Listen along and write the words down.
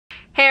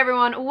Hey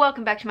everyone,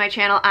 welcome back to my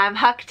channel. I'm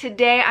Huck.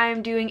 Today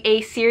I'm doing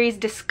a series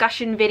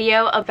discussion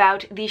video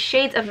about the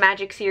Shades of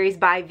Magic series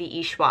by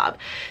V.E. Schwab.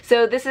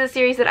 So this is a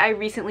series that I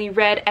recently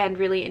read and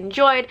really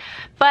enjoyed,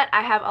 but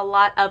I have a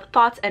lot of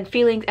thoughts and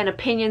feelings and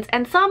opinions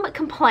and some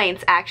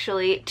complaints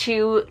actually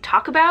to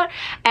talk about.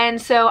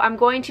 And so I'm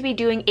going to be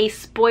doing a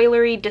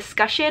spoilery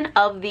discussion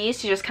of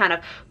these to just kind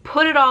of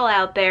put it all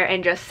out there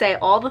and just say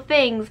all the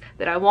things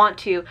that I want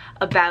to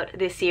about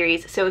this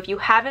series. So if you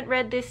haven't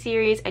read this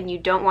series and you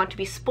don't want to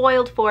be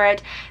spoiled for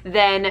it,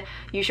 then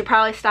you should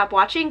probably stop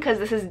watching because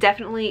this is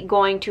definitely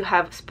going to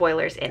have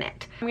spoilers in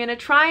it. I'm gonna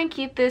try and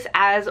keep this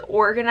as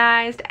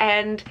organized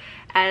and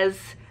as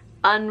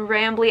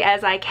unrambly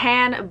as I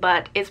can,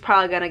 but it's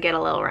probably gonna get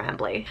a little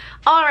rambly.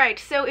 Alright,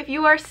 so if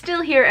you are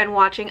still here and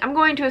watching, I'm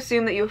going to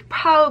assume that you've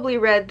probably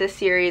read this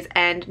series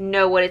and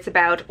know what it's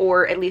about,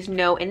 or at least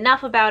know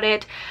enough about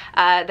it,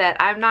 that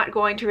I'm not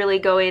going to really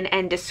go in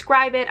and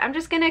describe it. I'm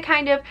just gonna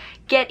kind of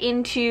get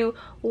into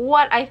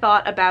what I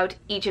thought about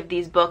each of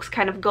these books,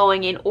 kind of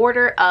going in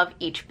order of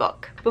each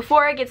book.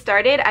 Before I get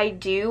started, I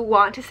do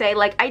want to say,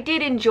 like, I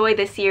did enjoy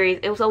this series.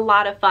 It was a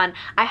lot of fun.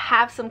 I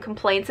have some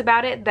complaints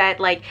about it that,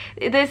 like,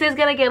 this is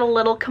gonna get a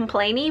little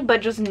complainy,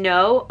 but just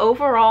know,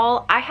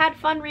 overall, I had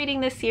fun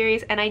reading this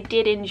series and I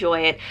did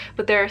enjoy it,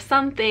 but there are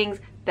some things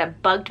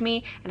that bugged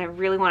me and I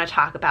really want to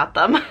talk about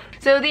them.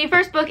 So the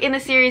first book in the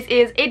series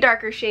is A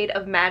Darker Shade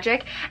of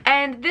Magic,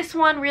 and this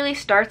one really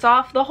starts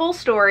off the whole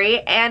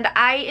story, and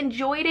I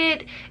enjoyed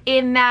it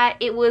in that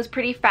it was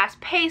pretty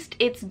fast-paced.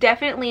 It's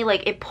definitely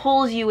like it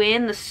pulls you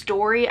in. The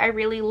story I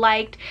really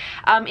liked.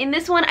 In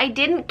this one I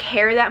didn't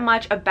care that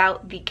much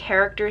about the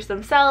characters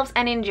themselves,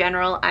 and in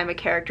general I'm a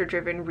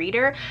character-driven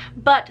reader,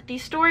 but the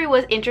story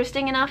was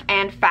interesting enough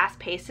and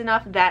fast-paced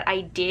enough that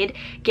I did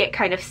get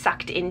kind of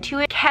sucked into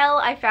it. Kel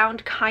I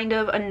found kind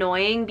of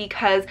annoying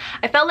because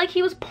I felt like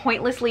he was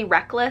pointlessly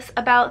reckless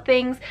about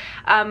things.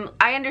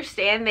 I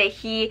understand that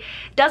he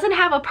doesn't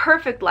have a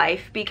perfect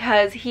life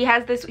because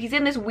he's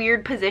in this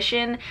weird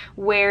position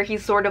where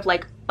he's sort of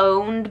like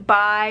owned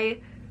by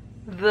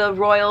the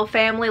royal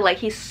family, like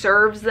he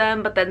serves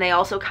them, but then they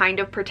also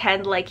kind of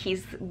pretend like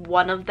he's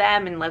one of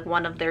them and like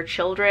one of their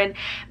children,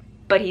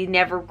 but he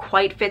never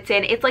quite fits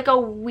in. It's like a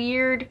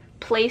weird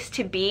place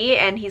to be,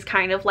 and he's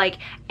kind of like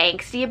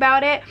angsty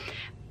about it,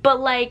 but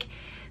like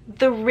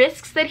the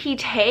risks that he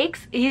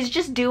takes, he's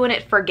just doing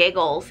it for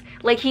giggles.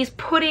 Like he's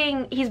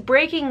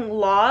breaking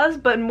laws,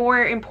 but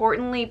more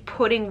importantly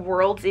putting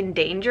worlds in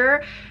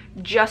danger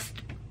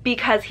just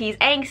because he's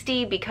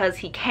angsty, because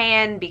he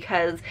can,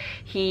 because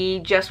he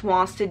just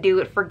wants to do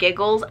it for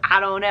giggles. I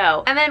don't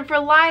know. And then for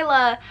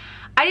Lila,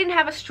 I didn't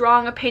have a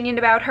strong opinion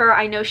about her.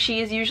 I know she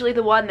is usually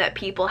the one that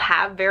people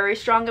have very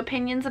strong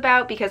opinions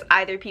about because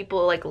either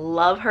people like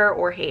love her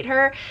or hate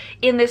her.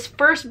 In this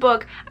first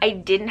book, I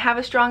didn't have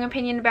a strong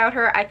opinion about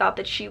her. I thought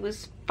that she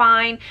was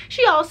fine.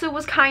 She also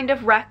was kind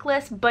of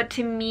reckless, but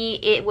to me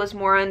it was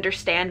more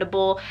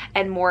understandable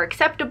and more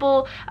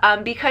acceptable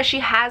because she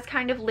has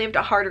kind of lived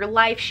a harder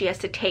life. She has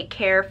to take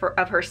care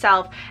of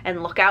herself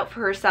and look out for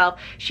herself.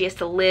 She has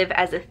to live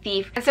as a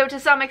thief. And so to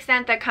some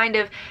extent that kind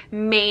of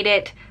made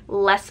it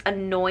less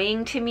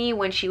annoying to me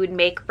when she would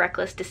make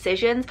reckless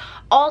decisions.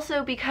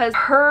 Also because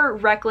her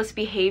reckless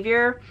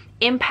behavior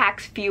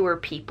impacts fewer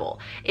people.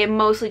 It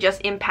mostly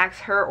just impacts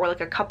her or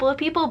like a couple of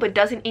people, but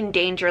doesn't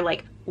endanger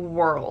like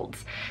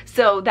worlds.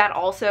 So that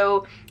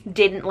also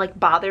didn't like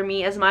bother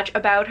me as much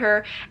about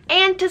her.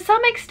 And to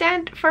some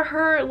extent for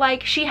her,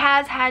 like she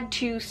has had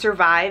to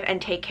survive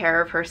and take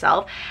care of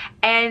herself,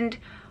 and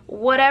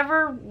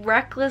whatever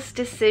reckless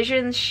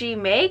decisions she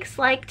makes,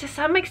 like to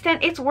some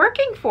extent it's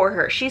working for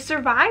her. She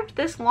survived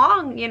this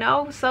long, you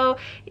know, so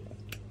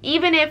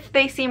even if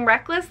they seem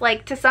reckless,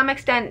 like to some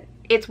extent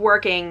it's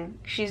working.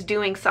 She's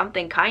doing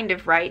something kind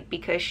of right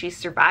because she's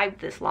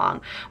survived this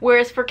long.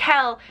 Whereas for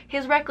Kel,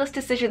 his reckless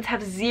decisions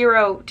have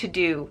zero to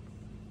do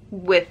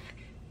with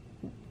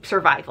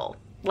survival.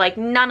 Like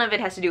none of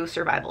it has to do with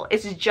survival.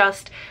 It's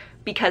just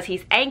because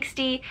he's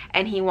angsty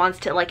and he wants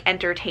to like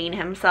entertain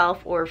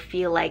himself or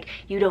feel like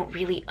you don't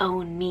really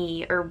own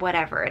me or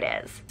whatever it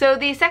is. So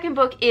the second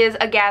book is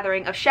A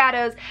Gathering of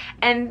Shadows,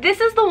 and this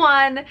is the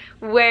one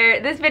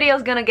where this video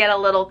is gonna get a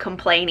little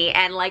complainy,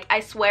 and like I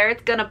swear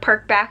it's gonna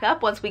perk back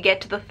up once we get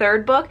to the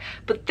third book,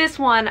 but this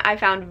one I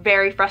found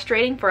very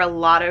frustrating for a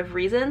lot of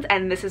reasons,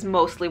 and this is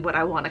mostly what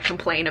I want to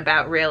complain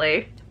about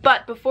really.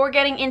 But before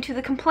getting into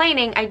the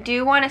complaining, I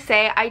do want to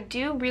say I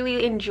do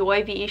really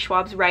enjoy V.E.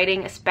 Schwab's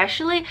writing,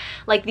 especially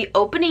like the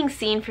opening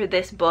scene for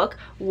this book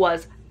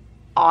was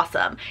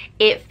awesome.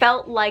 It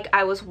felt like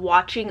I was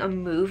watching a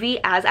movie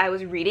as I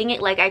was reading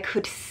it. Like I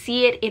could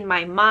see it in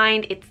my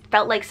mind. It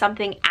felt like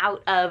something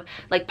out of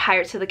like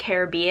Pirates of the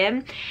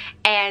Caribbean,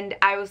 and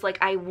I was like,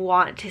 I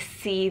want to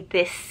see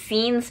this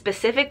scene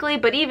specifically,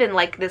 but even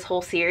like this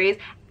whole series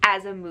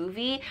as a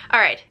movie.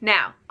 Alright,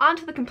 now, on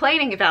to the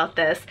complaining about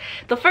this.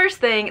 The first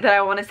thing that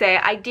I want to say,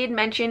 I did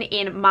mention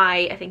in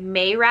my, I think,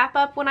 May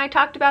wrap-up when I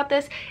talked about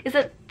this, is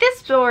that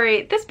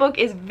this book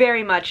is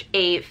very much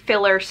a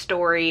filler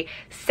story,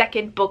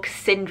 second book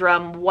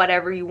syndrome,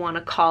 whatever you want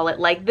to call it.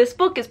 Like, this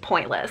book is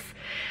pointless.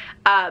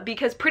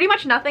 Because pretty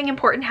much nothing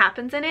important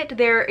happens in it.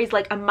 There is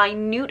like a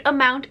minute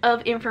amount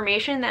of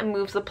information that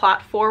moves the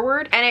plot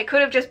forward, and it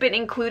could have just been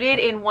included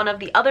in one of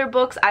the other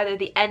books, either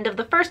the end of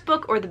the first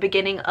book or the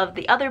beginning of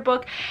the other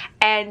book,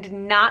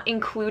 and not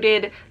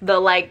included the,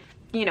 like,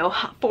 you know,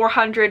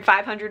 400,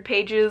 500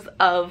 pages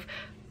of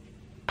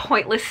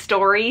pointless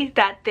story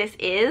that this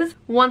is.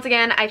 Once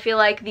again, I feel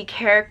like the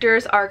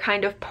characters are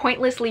kind of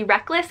pointlessly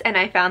reckless, and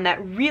I found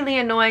that really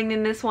annoying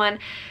in this one.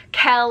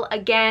 Kel,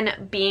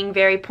 again, being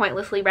very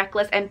pointlessly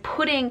reckless and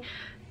putting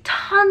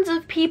tons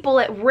of people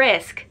at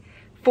risk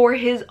for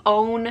his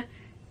own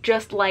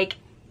just like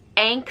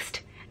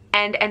angst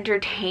and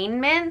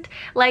entertainment.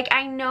 Like,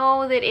 I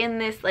know that in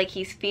this, like,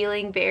 he's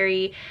feeling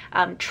very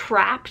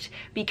trapped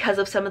because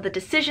of some of the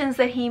decisions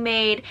that he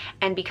made,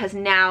 and because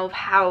now of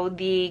how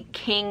the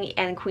king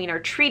and queen are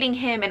treating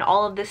him and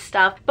all of this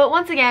stuff. But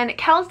once again,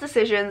 Kel's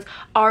decisions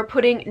are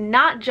putting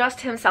not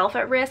just himself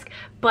at risk,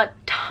 but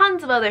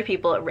tons of other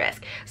people at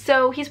risk.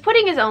 So he's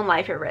putting his own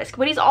life at risk,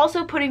 but he's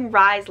also putting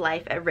Rye's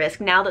life at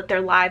risk now that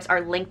their lives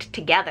are linked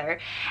together.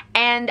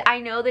 And I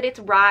know that it's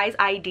Rye's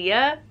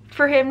idea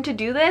for him to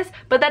do this,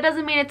 but that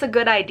doesn't mean it's a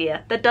good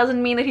idea. That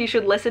doesn't mean that he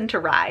should listen to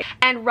Rye.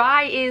 And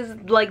Rye is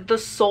like the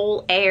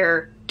sole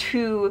heir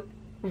to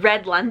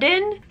Red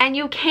London, and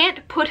you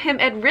can't put him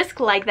at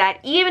risk like that,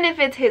 even if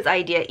it's his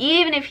idea,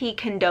 even if he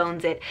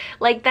condones it.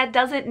 Like, that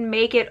doesn't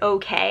make it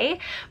okay.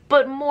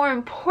 But more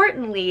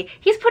importantly,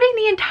 he's putting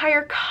the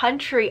entire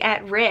country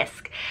at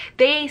risk.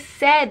 They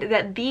said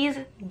that these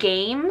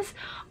games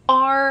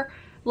are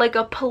like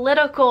a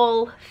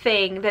political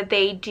thing that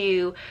they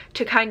do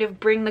to kind of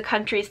bring the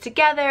countries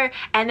together,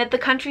 and that the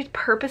countries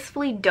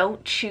purposefully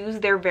don't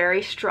choose their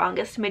very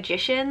strongest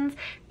magicians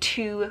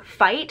to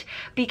fight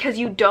because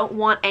you don't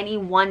want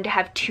anyone to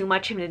have too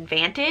much of an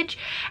advantage,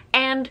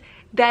 and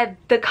that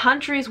the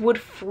countries would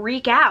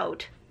freak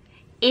out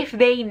if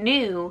they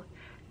knew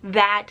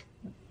that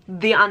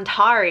the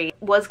Antari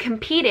was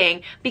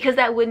competing, because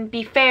that wouldn't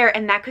be fair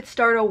and that could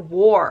start a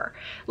war.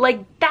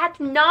 Like, that's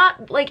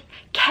not, like,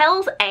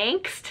 Kel's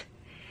angst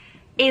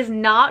is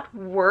not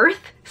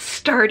worth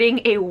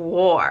starting a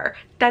war.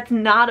 That's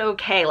not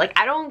okay. Like,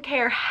 I don't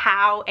care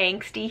how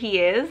angsty he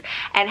is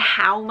and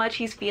how much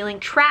he's feeling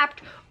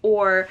trapped,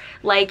 or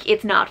like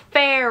it's not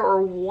fair,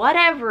 or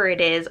whatever it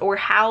is, or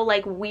how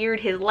like weird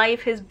his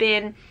life has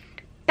been.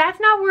 That's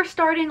not worth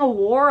starting a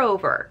war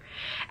over.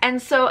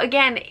 And so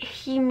again,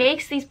 he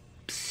makes these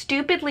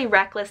stupidly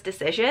reckless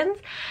decisions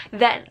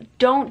that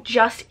don't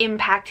just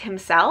impact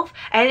himself,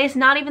 and it's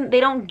not even,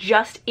 they don't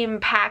just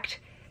impact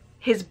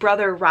his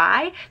brother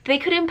Rye, they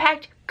could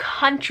impact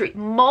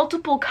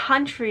multiple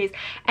countries,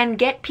 and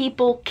get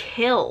people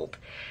killed.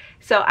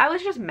 So I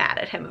was just mad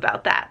at him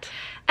about that.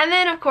 And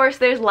then of course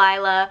there's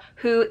Lila,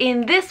 who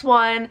in this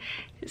one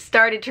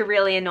started to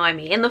really annoy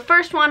me. In the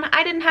first one,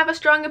 I didn't have a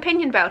strong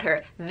opinion about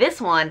her. This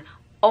one,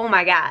 oh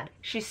my god,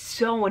 she's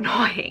so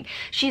annoying.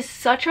 She's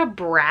such a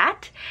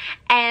brat,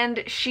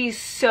 and she's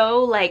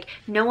so like,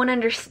 no one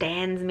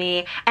understands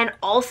me, and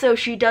also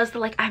she does the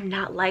like, I'm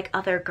not like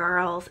other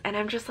girls, and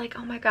I'm just like,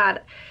 oh my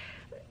god,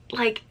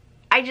 like,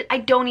 I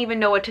don't even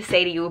know what to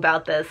say to you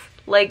about this.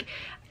 Like,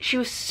 she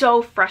was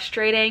so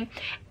frustrating,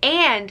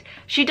 and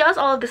she does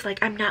all of this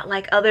like, I'm not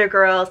like other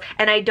girls,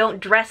 and I don't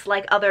dress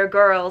like other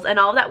girls, and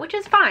all of that, which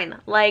is fine.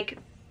 Like,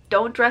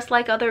 don't dress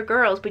like other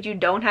girls, but you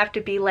don't have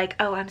to be like,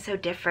 oh, I'm so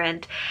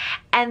different.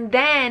 And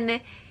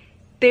then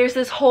there's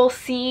this whole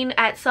scene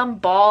at some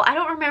ball. I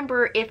don't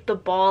remember if the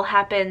ball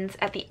happens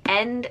at the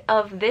end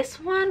of this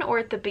one or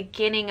at the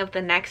beginning of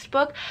the next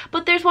book,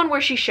 but there's one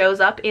where she shows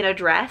up in a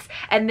dress,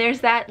 and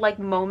there's that like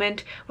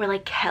moment where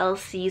like Kel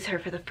sees her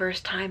for the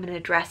first time in a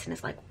dress and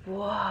is like,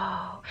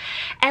 whoa.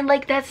 And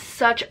like, that's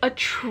such a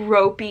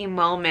tropey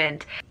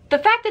moment. The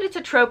fact that it's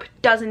a trope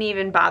doesn't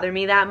even bother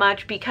me that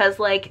much, because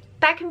like,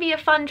 that can be a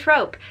fun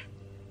trope.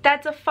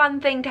 That's a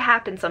fun thing to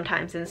happen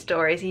sometimes in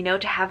stories, you know,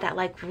 to have that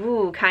like,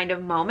 ooh, kind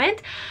of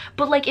moment.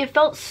 But like, it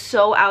felt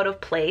so out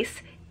of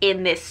place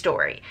in this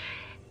story.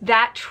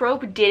 That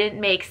trope didn't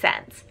make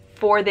sense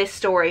for this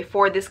story,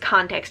 for this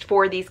context,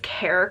 for these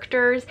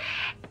characters.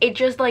 It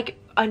just like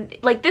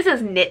this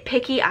is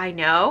nitpicky, I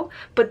know,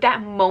 but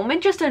that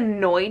moment just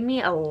annoyed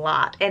me a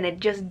lot, and it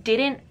just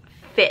didn't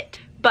fit.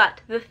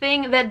 But the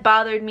thing that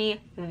bothered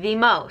me the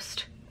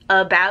most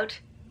about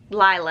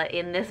Lila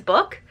in this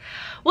book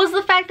was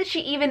the fact that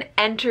she even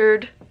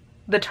entered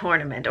the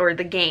tournament, or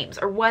the games,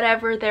 or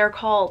whatever they're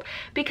called.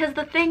 Because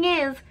the thing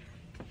is,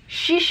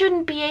 she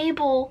shouldn't be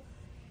able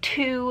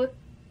to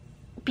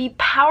be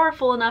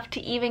powerful enough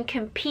to even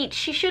compete.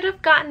 She should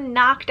have gotten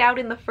knocked out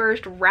in the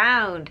first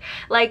round.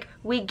 Like,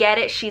 we get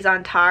it, she's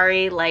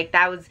Antari, like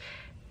that was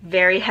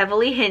very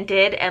heavily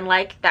hinted, and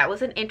like that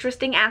was an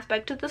interesting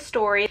aspect of the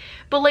story,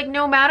 but like,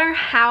 no matter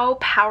how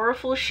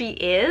powerful she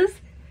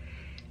is,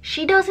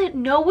 She doesn't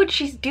know what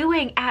she's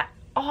doing at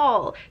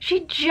all. She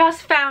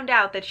just found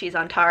out that she's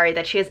Antari,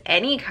 that she has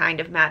any kind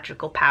of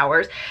magical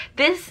powers.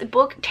 This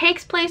book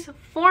takes place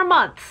 4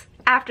 months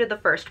after the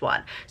first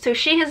one. So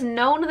she has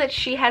known that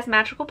she has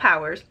magical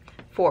powers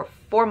for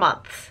 4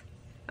 months.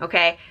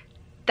 Okay?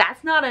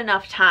 That's not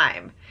enough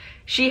time.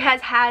 She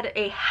has had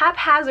a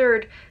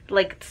haphazard,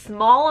 like,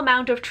 small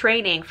amount of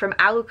training from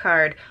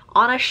Alucard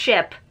on a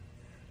ship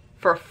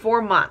for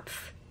 4 months.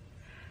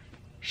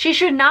 She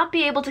should not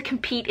be able to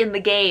compete in the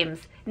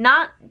games.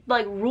 Not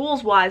like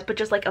rules wise, but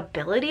just like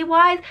ability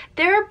wise.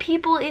 There are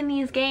people in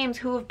these games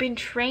who have been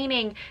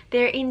training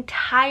their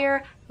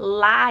entire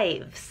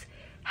lives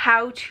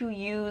how to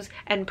use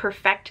and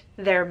perfect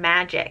their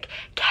magic.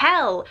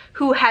 Kel,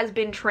 who has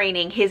been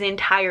training his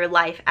entire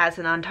life as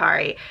an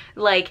Antari,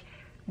 like,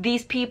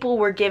 these people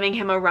were giving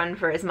him a run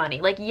for his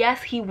money. Like,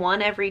 yes, he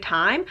won every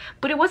time,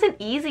 but it wasn't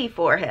easy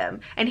for him,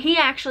 and he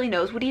actually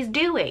knows what he's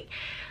doing.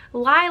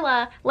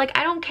 Lila, like,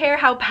 I don't care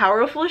how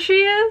powerful she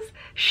is,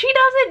 she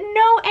doesn't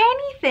know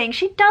anything.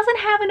 She doesn't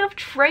have enough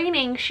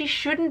training. She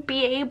shouldn't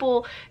be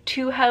able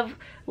to have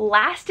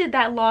lasted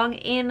that long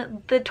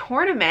in the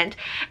tournament.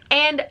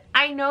 And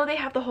I know they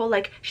have the whole,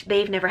 like,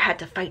 they've never had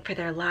to fight for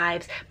their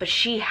lives, but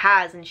she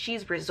has, and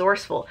she's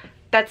resourceful.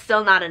 That's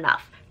still not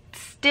enough.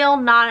 Still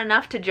not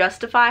enough to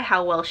justify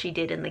how well she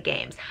did in the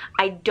games.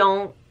 I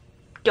don't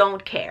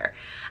care.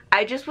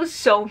 I just was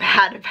so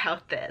mad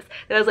about this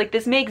that I was like,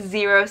 this makes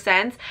 0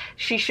 sense.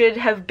 She should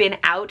have been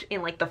out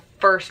in like the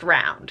first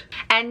round.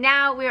 And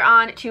now we're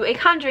on to A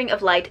Conjuring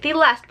of Light, the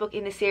last book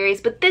in the series,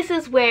 but this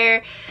is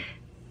where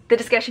the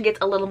discussion gets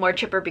a little more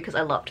chipper because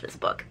I loved this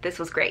book. This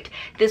was great.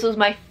 This was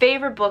my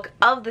favorite book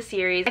of the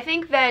series. I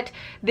think that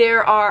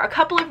there are a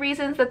couple of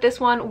reasons that this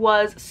one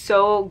was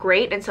so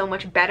great and so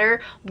much better.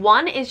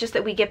 One is just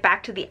that we get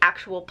back to the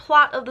actual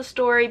plot of the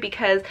story,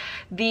 because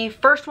the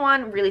first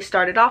one really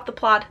started off the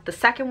plot. The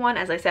second one,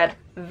 as I said,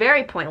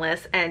 very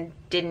pointless and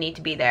didn't need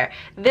to be there.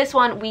 This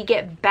one, we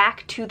get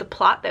back to the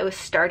plot that was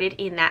started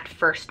in that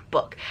first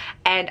book,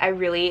 and I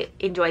really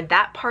enjoyed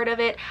that part of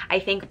it. I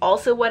think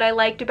also what I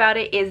liked about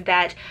it is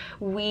that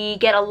we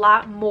get a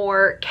lot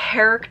more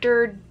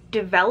character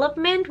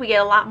development. We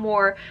get a lot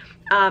more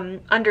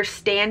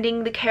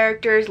understanding the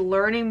characters,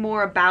 learning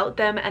more about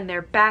them and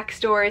their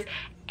backstories.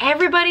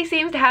 Everybody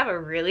seems to have a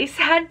really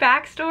sad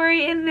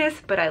backstory in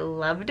this, but I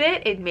loved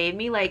it. It made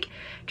me like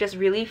just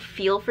really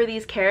feel for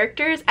these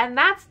characters, and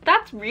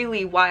that's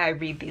really why I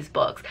read these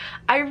books.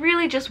 I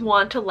really just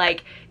want to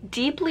like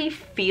deeply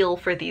feel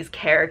for these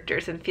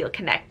characters and feel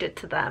connected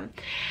to them.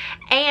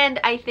 And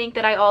I think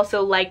that I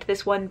also liked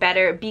this one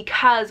better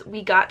because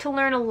we got to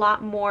learn a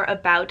lot more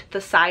about the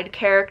side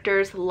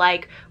characters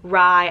like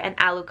Rai and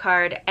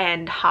Alucard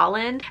and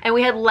Holland, and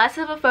we had less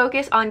of a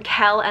focus on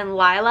Kel and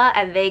Lila,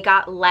 and they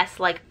got less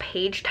like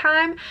page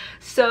time,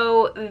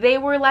 so they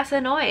were less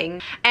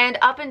annoying. And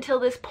up until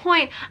this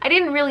point, I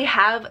didn't really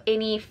have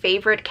any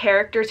favorite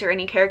characters or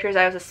any characters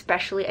I was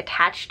especially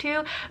attached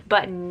to,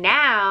 but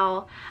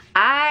now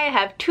I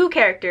have 2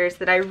 characters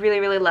that I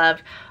really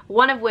loved,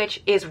 one of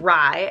which is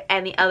Rai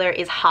and the other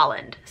is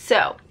Holland. So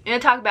I'm gonna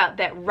talk about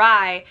that.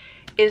 Rai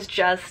is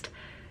just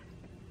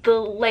the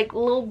like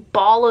little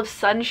ball of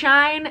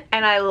sunshine,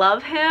 and I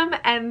love him,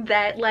 and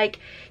that like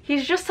he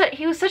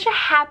was such a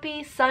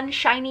happy,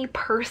 sunshiny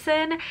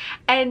person,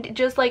 and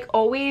just like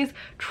always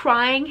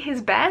trying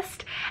his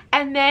best.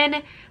 And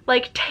then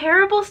like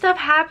terrible stuff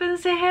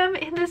happens to him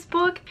in this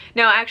book.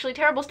 No, actually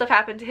terrible stuff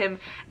happened to him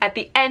at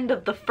the end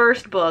of the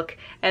first book,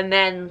 and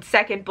then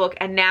second book,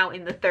 and now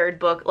in the third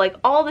book. Like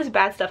all this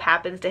bad stuff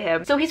happens to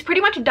him. So he's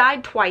pretty much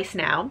died twice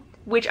now,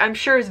 which I'm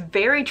sure is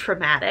very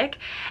traumatic,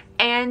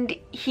 and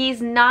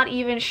he's not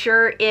even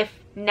sure if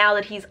now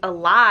that he's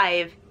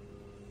alive,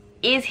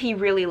 is he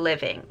really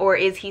living, or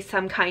is he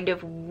some kind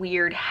of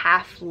weird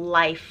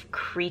half-life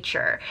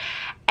creature?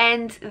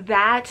 And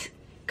that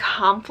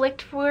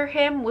conflict for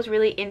him was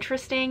really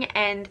interesting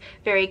and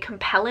very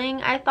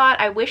compelling, I thought.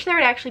 I wish there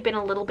had actually been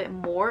a little bit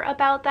more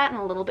about that and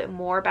a little bit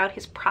more about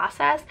his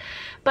process,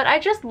 but I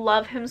just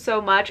love him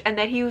so much, and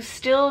that he was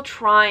still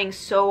trying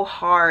so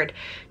hard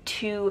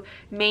to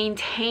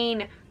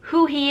maintain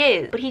who he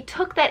is. But he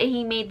took that and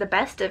he made the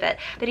best of it,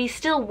 that he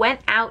still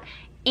went out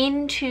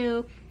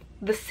into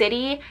the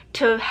city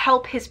to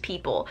help his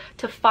people,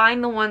 to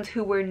find the ones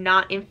who were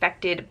not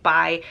infected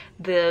by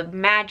the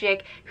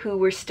magic, who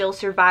were still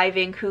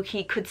surviving, who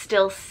he could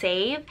still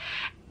save,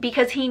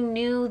 because he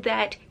knew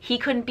that he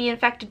couldn't be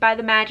infected by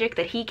the magic,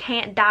 that he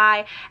can't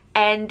die.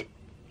 And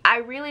I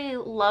really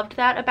loved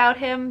that about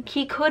him.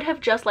 He could have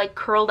just like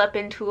curled up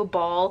into a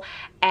ball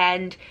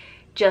and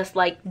just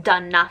like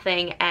done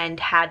nothing and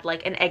had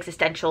like an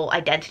existential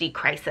identity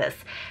crisis,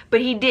 but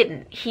he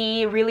didn't.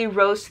 He really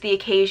rose to the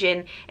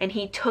occasion, and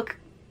he took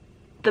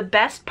the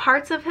best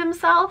parts of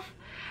himself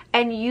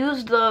and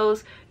used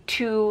those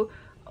to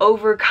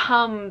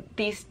overcome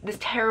this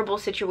terrible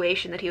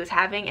situation that he was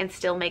having, and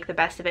still make the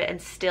best of it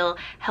and still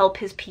help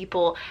his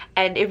people.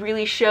 And it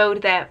really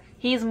showed that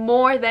he's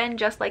more than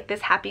just like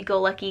this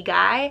happy-go-lucky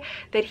guy,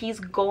 that he's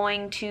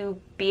going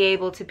to be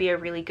able to be a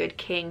really good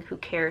king who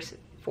cares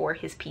for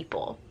his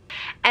people.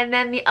 And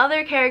then the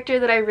other character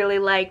that I really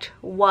liked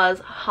was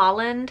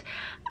Holland,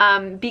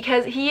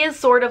 because he is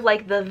sort of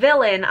like the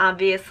villain,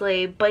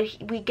 obviously, but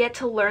we get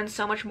to learn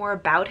so much more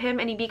about him,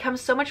 and he becomes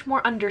so much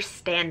more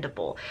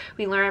understandable.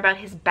 We learn about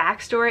his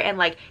backstory, and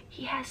like,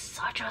 he has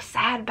such a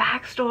sad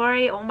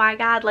backstory. Oh my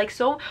god, like,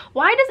 so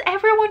why does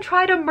everyone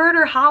try to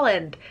murder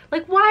Holland?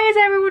 Like, why is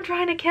everyone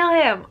trying to kill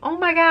him? Oh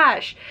my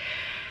gosh.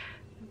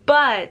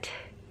 But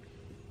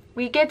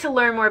we get to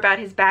learn more about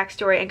his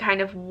backstory and kind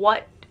of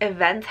what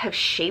events have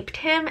shaped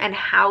him and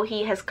how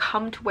he has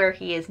come to where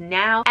he is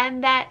now,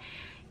 and that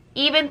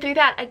even through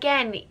that,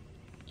 again,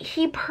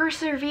 he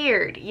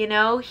persevered, you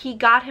know, he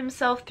got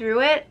himself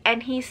through it,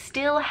 and he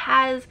still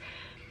has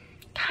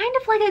kind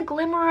of like a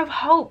glimmer of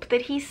hope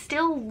that he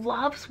still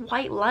loves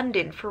White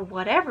London for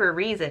whatever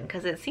reason,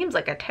 because it seems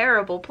like a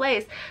terrible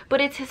place,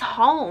 but it's his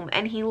home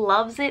and he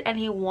loves it and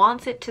he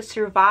wants it to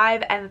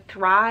survive and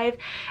thrive,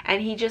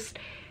 and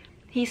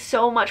he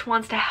so much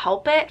wants to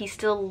help it. He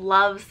still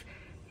loves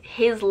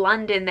his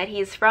London that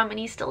he's from, and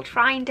he's still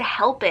trying to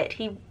help it.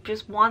 He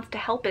just wants to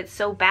help it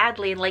so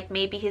badly, and like,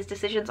 maybe his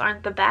decisions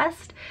aren't the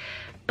best,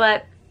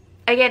 but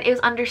again, it was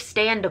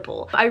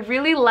understandable. I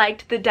really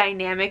liked the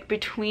dynamic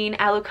between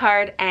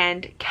Alucard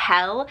and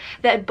Kell,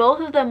 that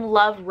both of them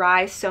love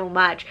Rye so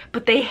much,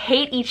 but they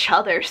hate each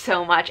other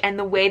so much, and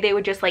the way they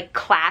would just like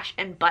clash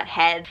and butt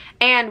heads.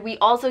 And we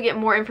also get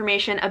more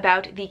information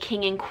about the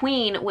king and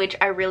queen, which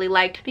I really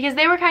liked, because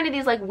they were kind of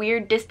these like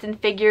weird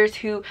distant figures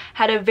who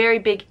had a very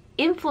big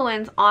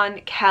influence on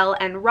Kell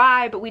and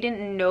Rye, but we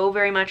didn't know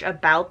very much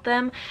about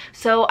them.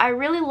 So I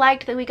really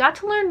liked that we got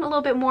to learn a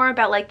little bit more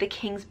about like the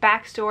king's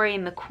backstory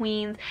and the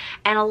queen's,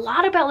 and a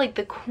lot about like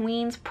the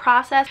queen's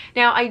process.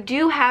 Now, I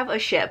do have a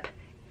ship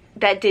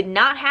that did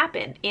not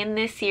happen in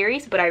this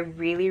series, but I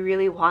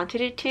really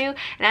wanted it to,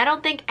 and I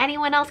don't think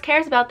anyone else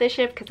cares about this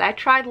ship because I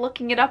tried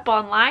looking it up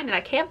online and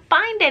I can't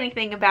find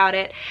anything about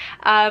it.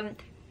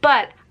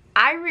 But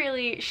I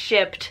really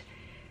shipped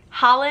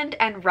Holland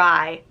and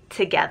Rye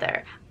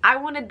together. I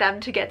wanted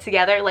them to get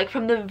together like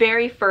from the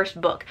very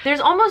first book. There's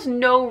almost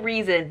no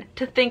reason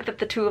to think that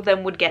the two of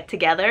them would get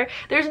together.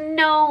 There's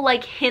no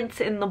like hints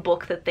in the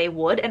book that they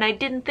would, and I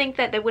didn't think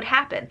that it would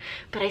happen,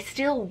 but I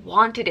still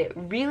wanted it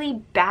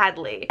really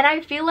badly. And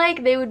I feel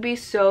like they would be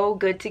so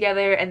good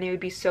together and they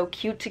would be so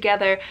cute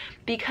together,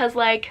 because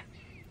like,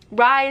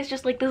 Rye is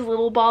just like this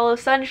little ball of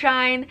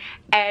sunshine,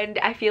 and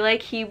I feel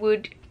like he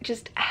would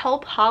just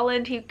help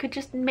Holland. He could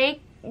just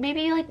make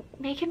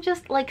him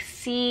just like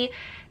see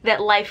that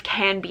life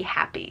can be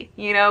happy,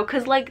 you know,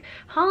 because like,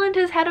 Holland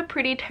has had a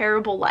pretty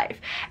terrible life,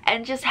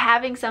 and just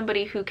having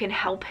somebody who can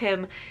help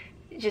him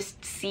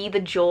just see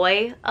the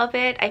joy of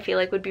it, I feel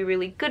like would be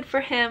really good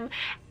for him,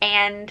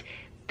 and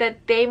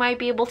that they might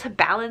be able to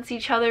balance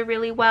each other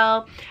really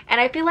well. And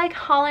I feel like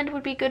Holland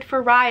would be good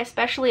for Rye,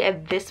 especially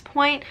at this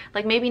point,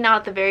 like maybe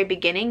not at the very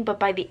beginning, but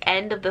by the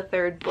end of the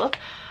third book.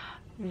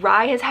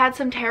 Rye has had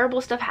some terrible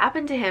stuff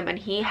happen to him, and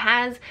he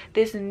has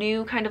this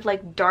new kind of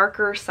like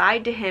darker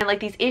side to him, like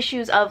these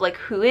issues of like,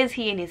 who is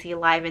he, and is he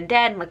alive and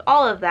dead, and like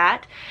all of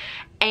that.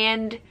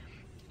 And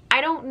I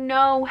don't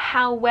know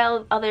how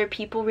well other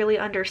people really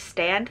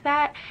understand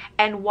that,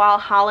 and while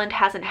Holland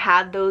hasn't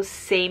had those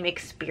same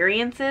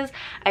experiences,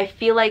 I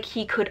feel like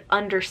he could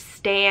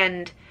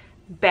understand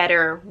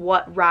better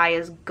what Rye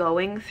is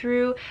going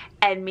through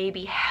and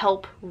maybe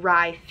help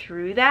Rye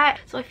through that.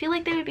 So I feel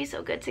like they would be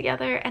so good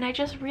together, and I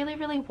just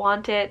really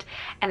want it,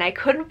 and I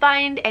couldn't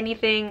find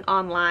anything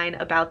online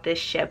about this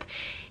ship.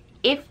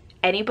 If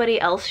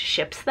anybody else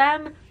ships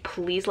them,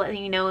 please let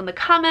me know in the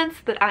comments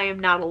that I am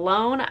not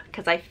alone,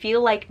 because I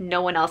feel like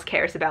no one else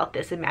cares about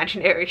this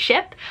imaginary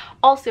ship.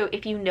 Also,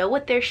 if you know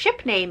what their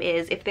ship name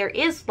is, if there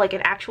is like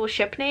an actual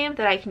ship name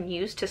that I can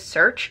use to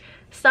search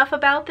stuff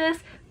about this,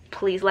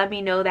 please let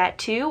me know that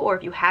too. Or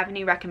if you have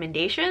any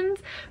recommendations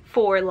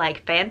for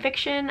like fan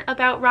fiction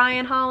about Rye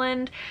and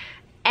Holland,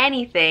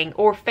 anything,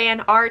 or fan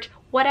art,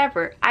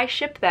 whatever, I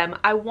ship them.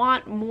 I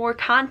want more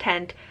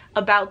content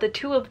about the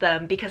two of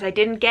them because I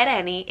didn't get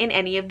any in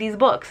any of these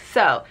books.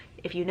 So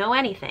if you know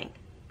anything,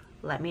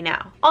 let me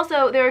know.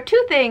 Also, there are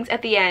two things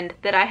at the end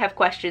that I have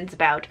questions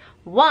about.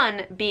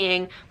 One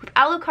being, with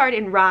Alucard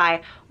and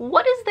Rye,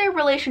 what is their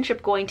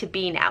relationship going to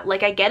be now?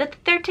 Like, I get it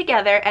that they're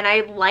together, and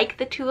I like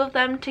the two of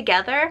them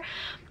together,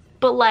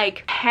 but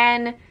like,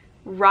 can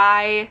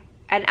Rye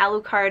and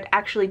Alucard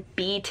actually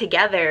be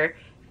together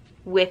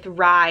with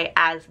Rye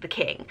as the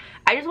king?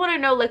 I just want to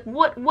know, like,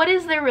 what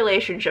is their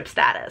relationship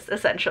status,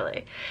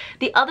 essentially.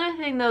 The other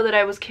thing, though, that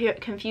I was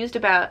confused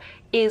about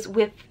is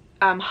with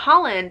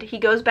Holland, he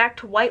goes back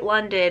to White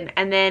London,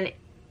 and then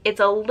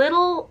it's a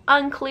little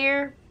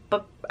unclear,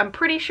 but I'm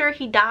pretty sure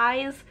he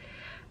dies.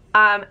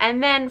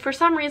 And then for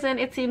some reason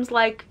it seems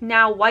like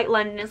now White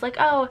London is like,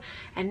 oh,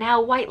 and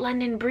now White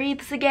London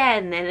breathes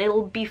again and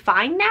it'll be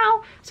fine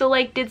now. So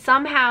like, did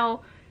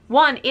somehow,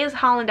 one, is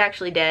Holland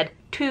actually dead?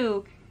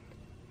 Two,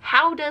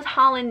 how does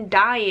Holland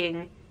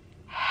dying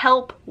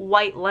help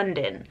White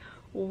London?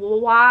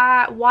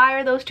 Why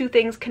are those two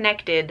things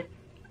connected?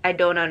 I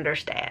don't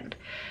understand.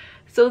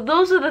 So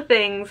those are the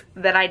things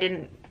that I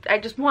didn't I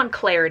just want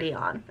clarity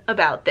on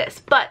about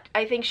this. But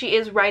I think she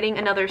is writing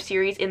another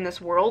series in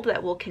this world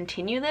that will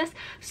continue this,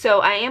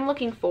 so I am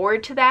looking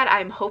forward to that.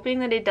 I'm hoping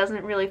that it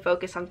doesn't really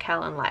focus on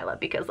Kel and Lila,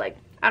 because like,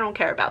 I don't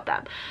care about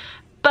them.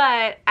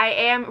 But I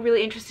am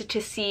really interested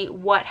to see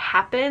what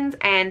happens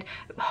and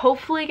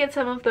hopefully get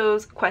some of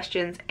those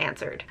questions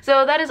answered.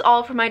 So that is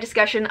all for my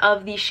discussion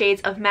of the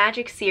Shades of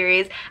Magic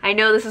series. I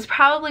know this is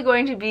probably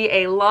going to be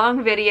a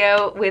long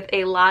video with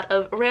a lot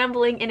of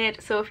rambling in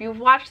it, so if you've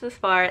watched this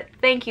far,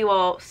 thank you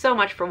all so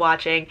much for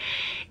watching.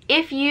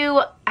 If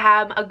you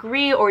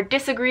agree or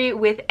disagree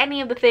with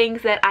any of the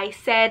things that I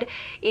said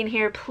in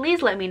here,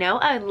 please let me know.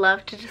 I'd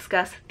love to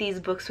discuss these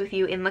books with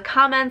you in the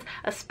comments,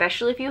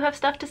 especially if you have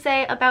stuff to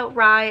say about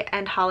Rye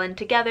and Holland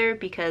together,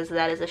 because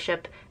that is a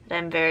ship that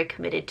I'm very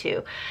committed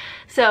to.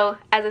 So,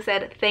 as I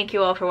said, thank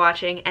you all for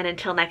watching, and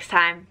until next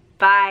time,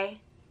 bye!